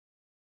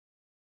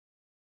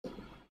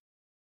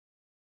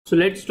So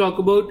let's talk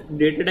about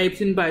data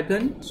types in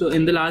Python. So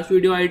in the last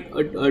video I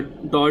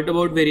taught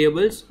about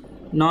variables.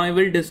 Now I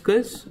will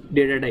discuss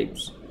data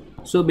types.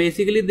 So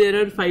basically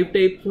there are 5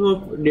 types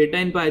of data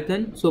in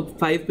Python. So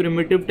 5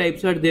 primitive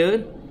types are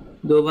there.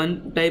 The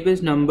one type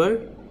is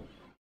number.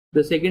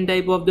 The second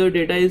type of the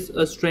data is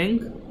a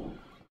string.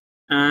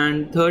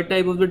 And third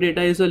type of the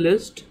data is a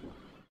list.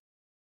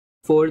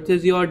 Fourth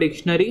is your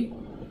dictionary.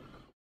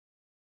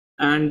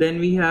 And then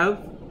we have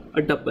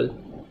a tuple,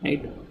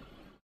 right?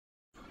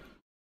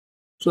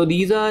 So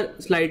these are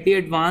slightly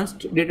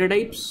advanced data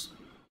types.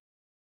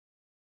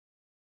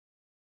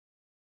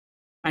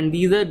 And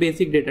these are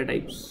basic data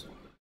types.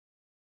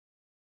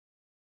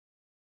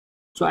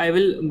 So I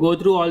will go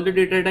through all the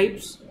data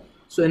types.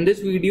 So in this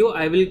video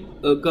I will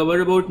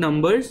cover about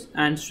numbers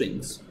and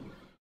strings.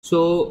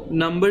 So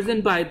numbers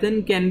in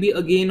Python can be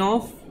again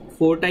of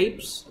 4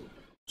 types.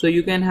 So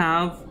you can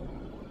have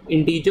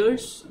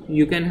integers,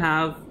 you can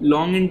have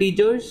long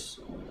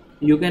integers,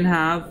 you can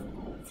have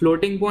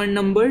floating point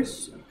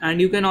numbers, and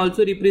you can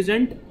also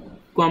represent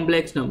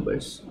complex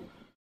numbers.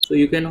 So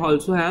you can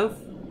also have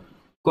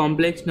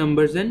complex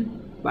numbers in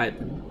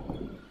Python.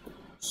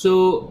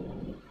 So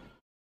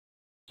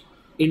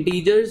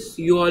integers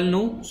you all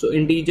know. So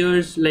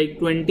integers like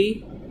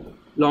 20,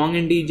 long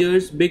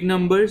integers, big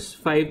numbers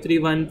 5, 3,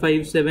 1,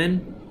 5,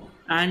 7.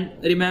 And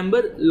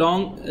remember,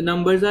 long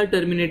numbers are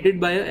terminated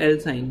by a L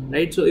sign,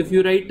 right? So if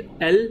you write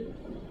L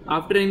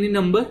after any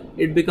number,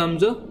 it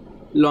becomes a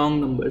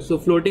long number. So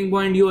floating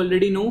point you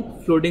already know.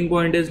 Floating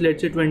point is,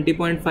 let's say,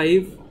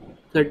 20.5,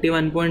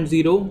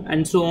 31.0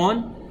 and so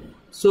on.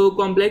 So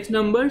complex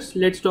numbers,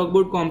 let's talk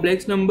about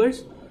complex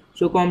numbers.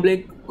 So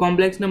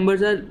complex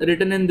numbers are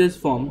written in this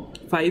form: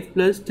 5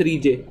 plus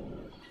 3j,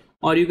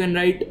 or you can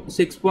write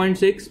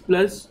 6.6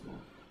 plus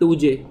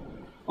 2j,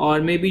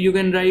 or maybe you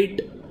can write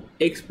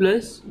x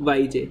plus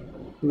yj,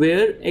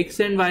 where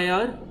x and y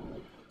are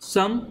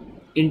some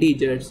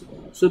integers.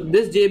 So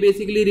this j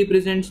basically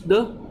represents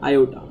the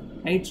iota,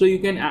 right? So you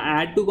can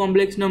add to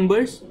complex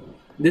numbers.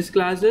 This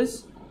class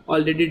is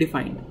already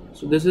defined.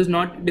 So this is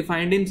not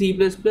defined in C++.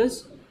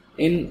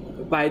 In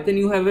Python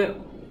you have a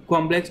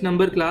complex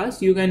number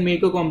class. You can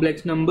make a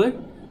complex number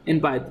in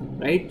Python,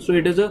 right? So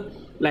it is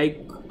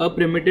like a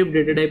primitive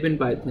data type in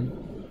Python.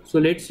 So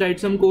let's write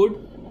some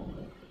code.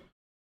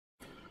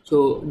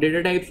 So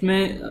data types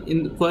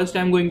mein, first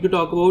I'm going to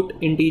talk about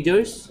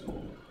integers.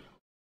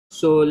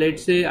 So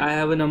let's say I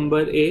have a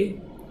number A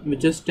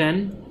which is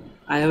 10.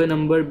 I have a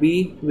number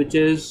B which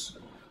is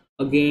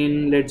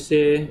again, let's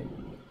say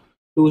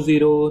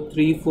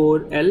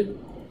 2034L.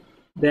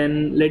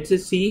 Then let's say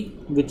C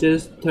which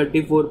is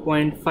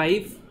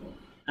 34.5,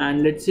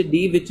 and let's say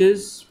D which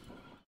is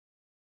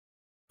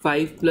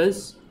 5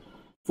 plus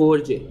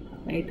 4j,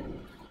 right?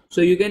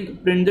 So you can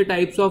print the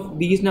types of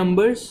these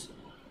numbers.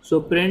 So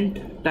print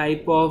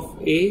type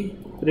of A,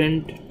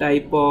 print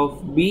type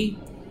of B,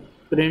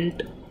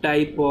 print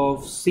type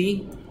of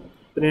C,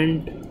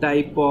 print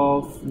type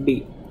of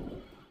D.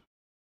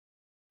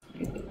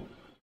 Right.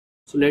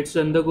 So let's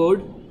run the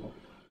code.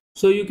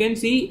 So you can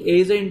see A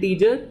is an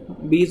integer,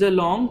 B is a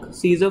long,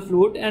 C is a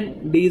float,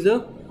 and D is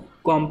a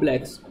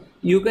complex.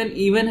 You can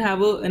even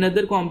have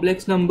another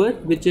complex number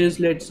which is,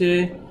 let's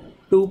say,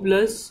 2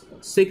 plus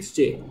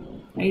 6j,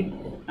 right?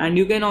 And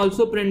you can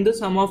also print the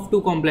sum of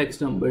two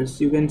complex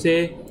numbers. You can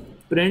say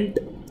print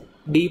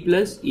D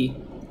plus E.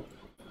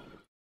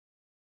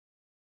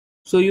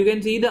 So you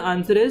can see the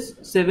answer is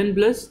 7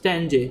 plus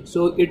 10j.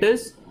 So it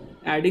is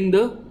adding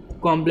the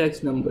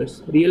complex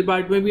numbers. Real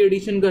part में भी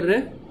addition कर रहा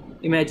है,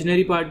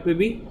 imaginary part पे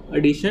भी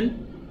addition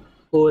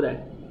हो रहा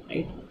है,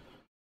 right?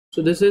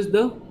 So this is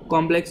the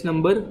complex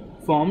number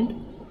formed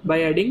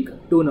by adding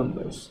two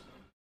numbers.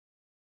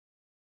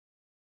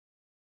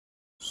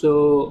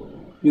 So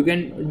you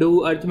can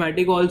do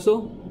arithmetic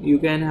also. You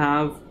can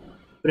have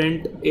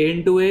print A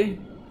into A,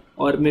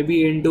 or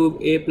maybe A into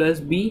A plus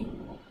B.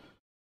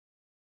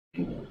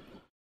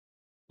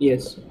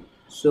 Yes.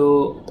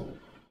 So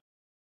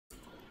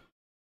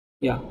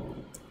yeah.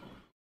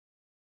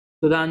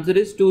 So the answer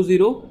is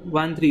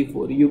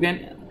 20134. You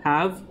can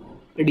have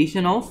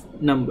addition of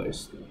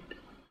numbers.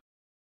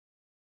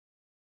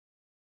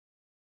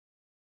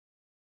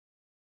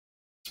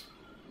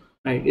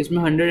 Right.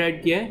 इसमें 100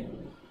 add किया है.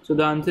 So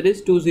the answer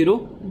is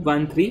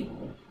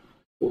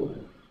 20134.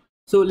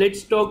 So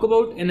let's talk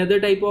about another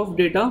type of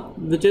data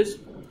which is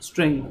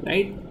string,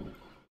 right?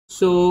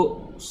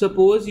 So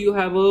suppose you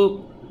have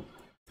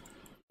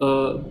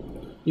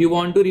you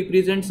want to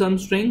represent some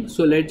string.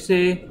 So let's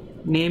say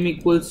name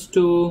equals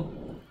to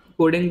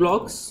coding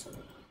blocks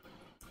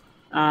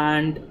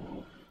and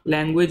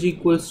language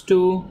equals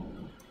to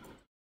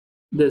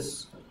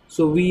this.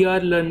 So we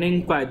are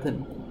learning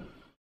Python.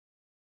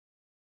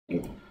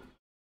 Right?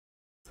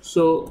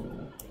 So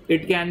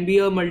it can be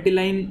a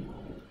multi-line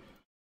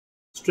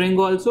string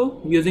also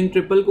using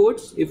triple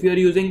quotes. If you are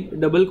using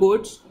double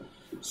quotes,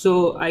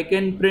 so I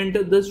can print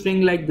the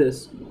string like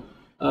this.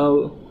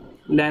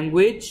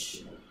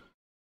 Language,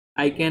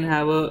 I can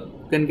have a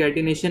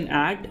concatenation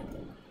at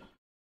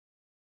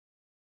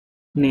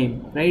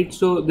name, right?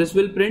 So this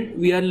will print.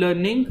 We are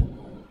learning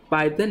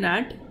Python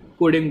at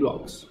coding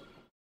blocks.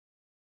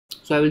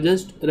 So I will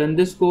just run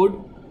this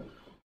code.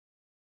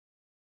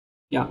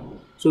 Yeah,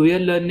 so we are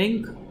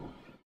learning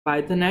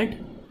Python at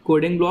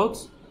coding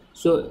blocks.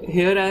 So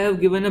here I have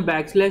given a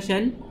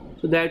 \n,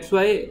 so that's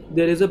why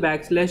there is a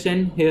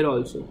 \n here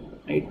also,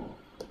 right?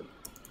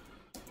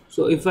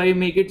 So if I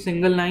make it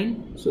single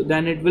line, so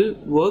then it will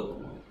work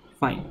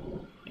fine.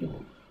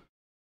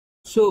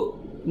 So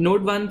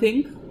note one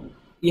thing,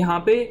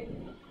 यहाँ पे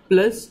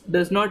plus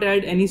does not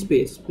add any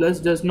space. Plus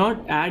does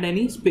not add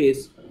any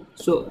space.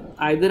 So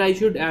either I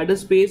should add a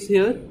space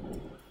here,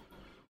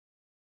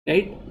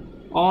 right?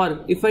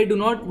 Or if I do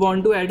not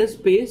want to add a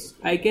space,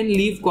 I can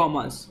leave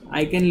commas.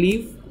 I can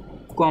leave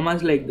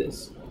commas like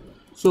this.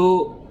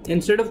 So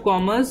instead of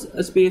commas,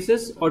 a space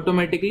is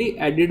automatically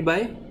added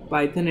by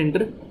Python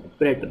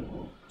interpreter.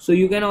 So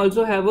you can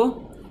also have a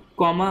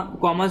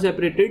comma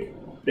separated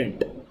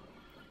print.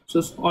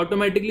 So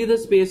automatically the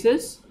space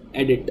is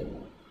added.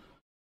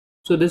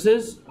 So this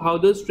is how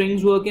the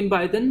strings work in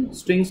Python.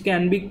 Strings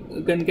can be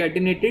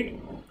concatenated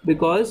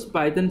because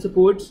Python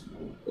supports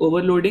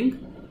overloading.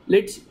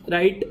 Let's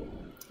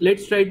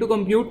try to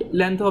compute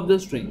length of the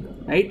string,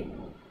 right?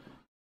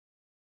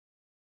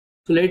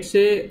 So let's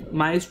say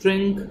my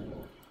string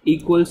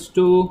equals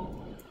to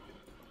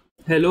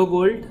hello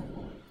world,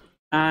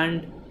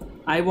 and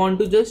I want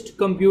to just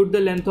compute the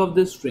length of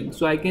this string.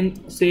 So I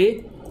can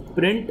say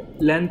print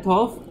length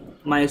of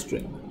my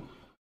string.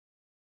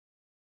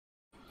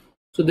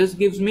 So this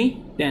gives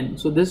me 10.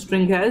 So this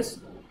string has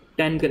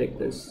 10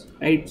 characters,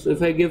 right? So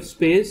if I give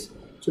space,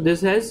 so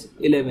this has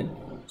 11.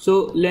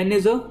 So len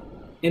is a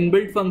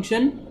inbuilt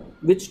function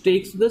which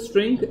takes the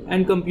string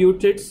and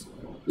computes its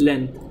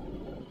length.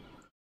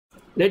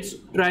 Let's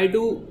try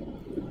to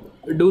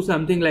do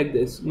something like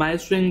this. My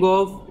string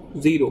of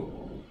 0.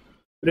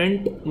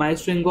 Print my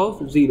string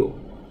of 0.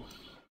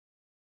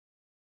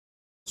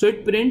 So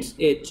it prints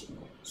h.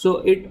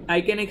 So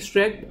I can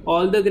extract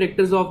all the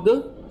characters of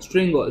the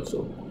string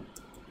also,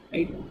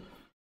 right?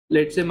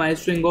 Let's say my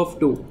string of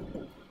 2.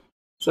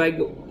 So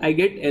I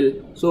get L.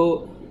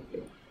 So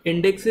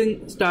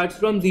indexing starts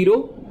from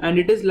 0 and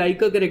it is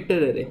like a character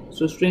array.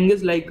 So string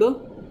is like a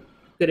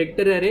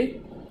character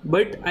array,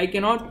 but I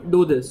cannot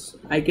do this.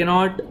 I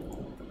cannot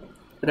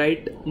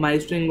write my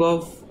string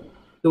of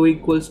 2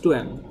 equals to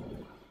m.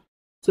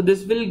 So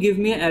this will give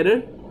me an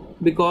error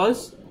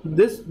because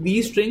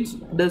these strings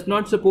does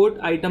not support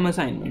item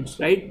assignments,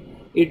 right?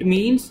 It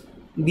means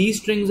these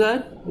strings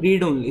are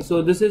read only.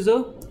 So this is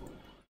a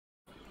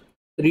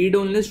read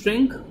only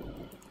string.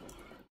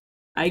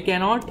 I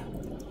cannot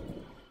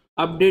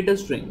update a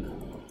string,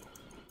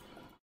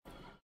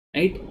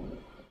 right?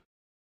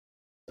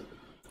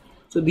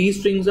 So these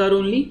strings are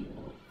only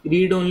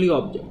read only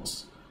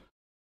objects.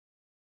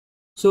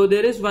 So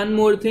there is one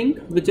more thing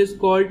which is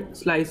called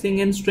slicing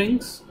in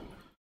strings.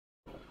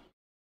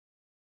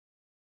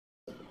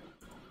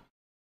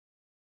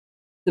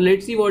 So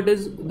let's see what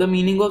is the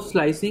meaning of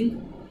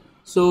slicing.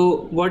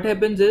 So what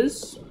happens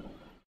is,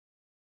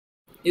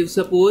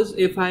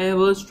 if I have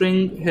a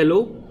string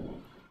hello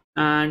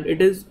and it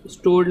is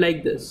stored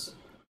like this.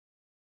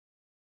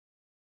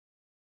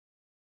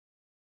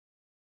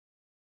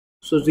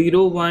 So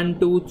 0, 1,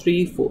 2,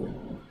 3, 4.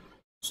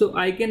 So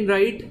I can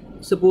write,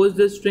 suppose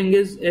this string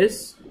is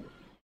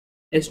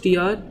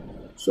str.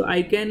 So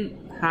I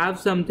can have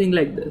something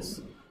like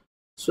this.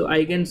 So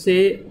I can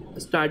say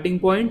starting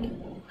point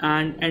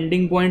and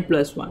ending point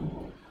 +1.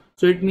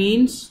 So it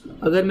means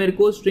अगर मेरे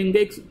को string का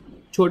एक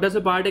छोटा सा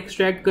part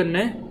extract करना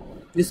है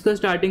जिसका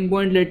starting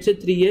point let's say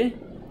 3 है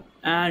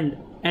and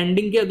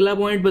ending के अगला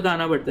point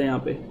बताना पड़ता है यहाँ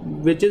पे,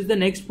 which is the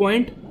next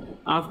point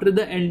after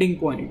the ending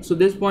point. So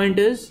this point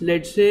is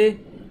let's say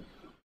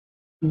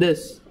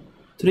this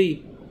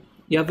 3,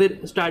 या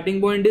फिर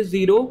starting point is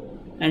 0,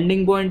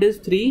 ending point is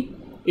 3.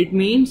 It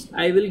means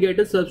I will get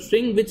a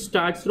substring which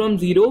starts from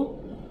 0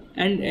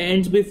 and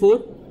ends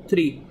before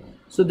 3.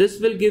 So this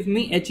will give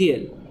me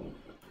HEL,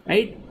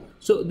 right?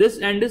 So this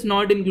end is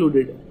not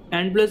included.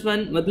 End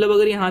 +1 मतलब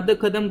अगर यहाँ तक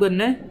ख़त्म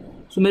करना है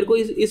so मेरे को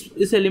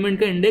इस एलिमेंट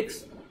का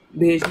इंडेक्स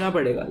भेजना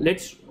पड़ेगा.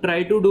 Let's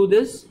try to do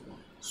this.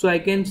 So I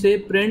can say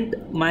print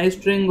my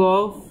string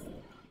of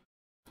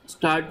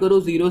start करो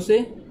 0 से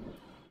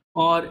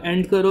और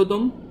end करो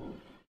तुम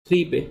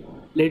 3 पे.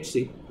 Let's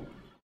see.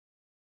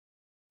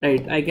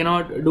 Right, I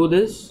cannot do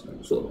this.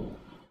 So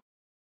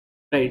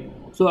right,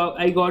 so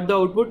I got the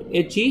output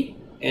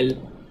HEL.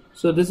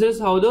 So this is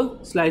how the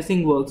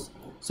slicing works.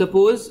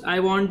 Suppose I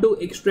want to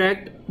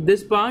extract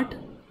this part,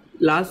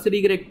 last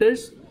 3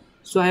 characters.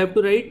 So I have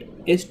to write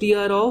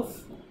str of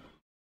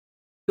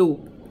 2,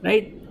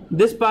 right?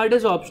 This part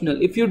is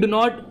optional. If you do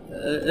not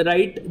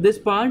write this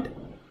part,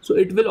 so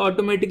it will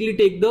automatically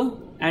take the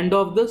end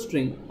of the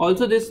string.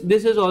 Also this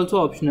is also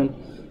optional.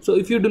 So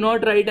if you do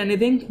not write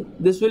anything,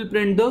 this will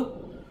print the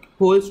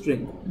whole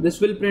string.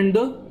 This will print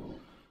the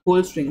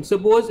whole string.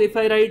 Suppose if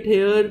I write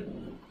here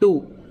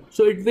 2,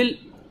 so it will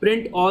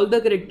print all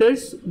the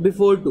characters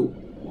before 2.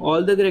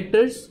 All the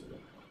characters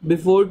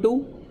before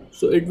 2.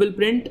 So it will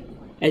print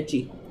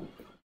HE.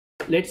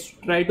 let's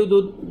try to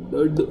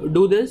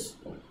do this.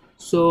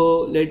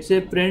 So let's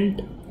say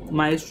print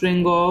my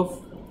string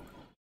of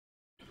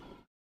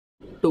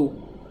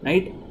 2,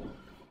 right?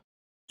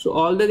 So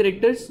all the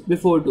characters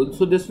before 2.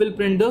 So this will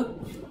print the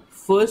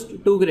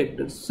first 2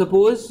 characters.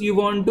 Suppose you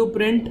want to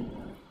print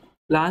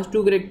last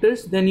 2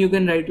 characters, then you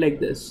can write like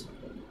this.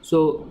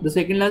 So the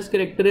second last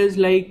character is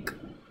like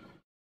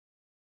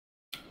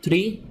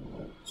 3.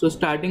 So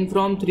starting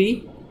from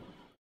 3,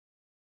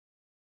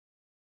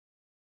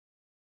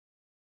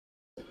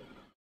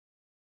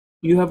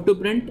 you have to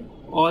print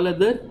all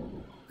other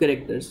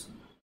characters,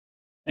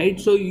 right?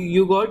 So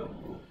you got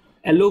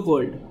hello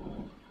world,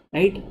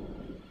 right?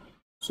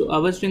 So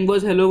our string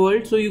was hello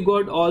world, so you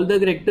got all the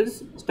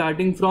characters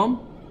starting from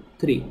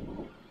 3.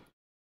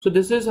 So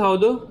this is how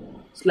the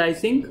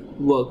slicing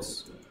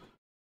works.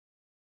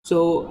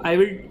 So I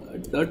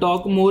will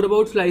talk more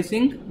about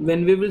slicing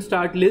when we will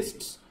start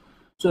lists.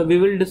 So we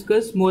will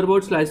discuss more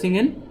about slicing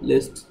in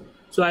lists.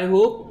 So I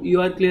hope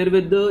you are clear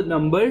with the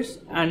numbers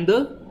and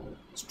the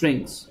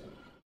strings.